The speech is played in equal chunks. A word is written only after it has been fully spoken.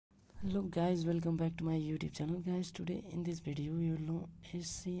Hello guys, welcome back to my YouTube channel. Guys, today in this video you will know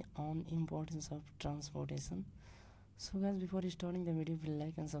essay on importance of transportation. So guys, before starting the video, please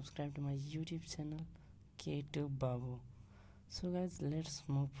like and subscribe to my YouTube channel K2 Babu. So guys, let's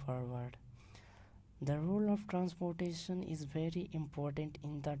move forward. The role of transportation is very important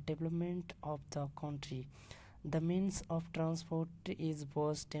in the development of the country. The means of transport is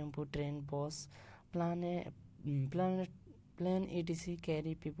bus, tempo, train, bus, plane, planet, plane, etc.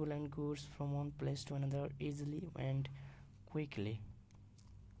 carry people and goods from one place to another easily and quickly.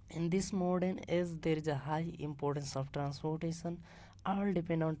 In this modern age, there is a high importance of transportation. All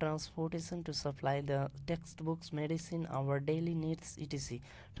depend on transportation to supply the textbooks, medicine, our daily needs, etc.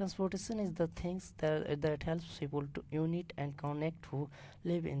 Transportation is the things that helps people to unite and connect who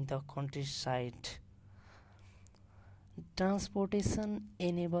live in the countryside. Transportation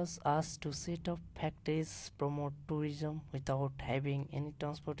enables us to set up factories, promote tourism. Without having any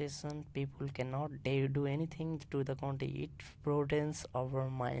transportation, people cannot do anything to the country. It broadens our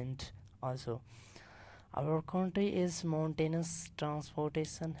mind also. Our country is mountainous.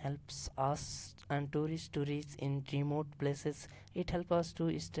 Transportation helps us and tourists to reach in remote places. It helps us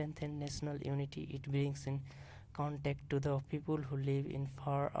to strengthen national unity. It brings in contact to the people who live in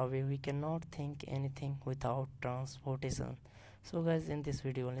far away. We cannot think anything without transportation. So guys, in this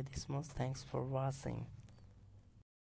video only this much. Thanks for watching.